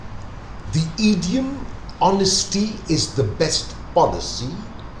The idiom "honesty is the best policy"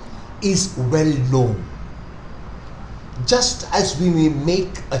 is well known. Just as we may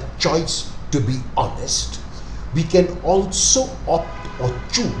make a choice to be honest, we can also opt or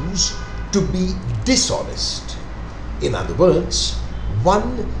choose to be dishonest. In other words,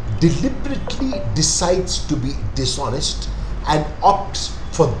 one deliberately decides to be dishonest and opts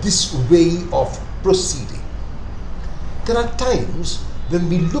for this way of proceeding. There are times when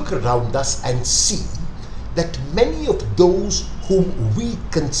we look around us and see that many of those whom we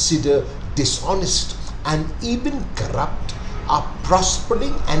consider dishonest and even corrupt are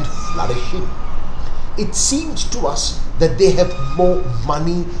prospering and flourishing. It seems to us that they have more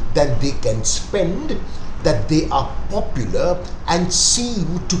money than they can spend, that they are popular and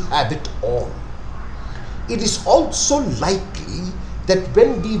seem to have it all. It is also likely that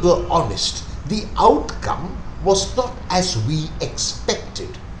when we were honest, the outcome was not as we expected.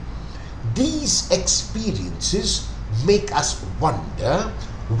 These experiences make us wonder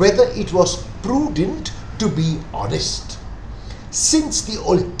whether it was prudent to be honest. Since the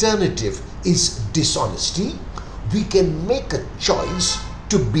alternative is dishonesty, we can make a choice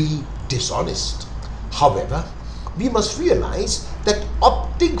to be dishonest. However, we must realize that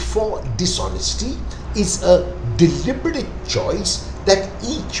opting for dishonesty is a deliberate choice that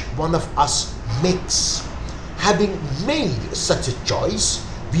each one of us makes. Having made such a choice,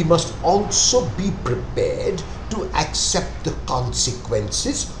 we must also be prepared to accept the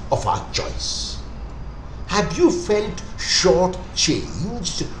consequences of our choice. Have you felt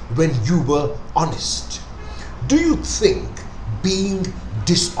shortchanged when you were honest? Do you think being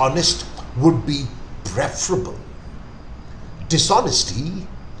dishonest would be preferable? Dishonesty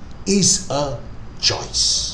is a choice.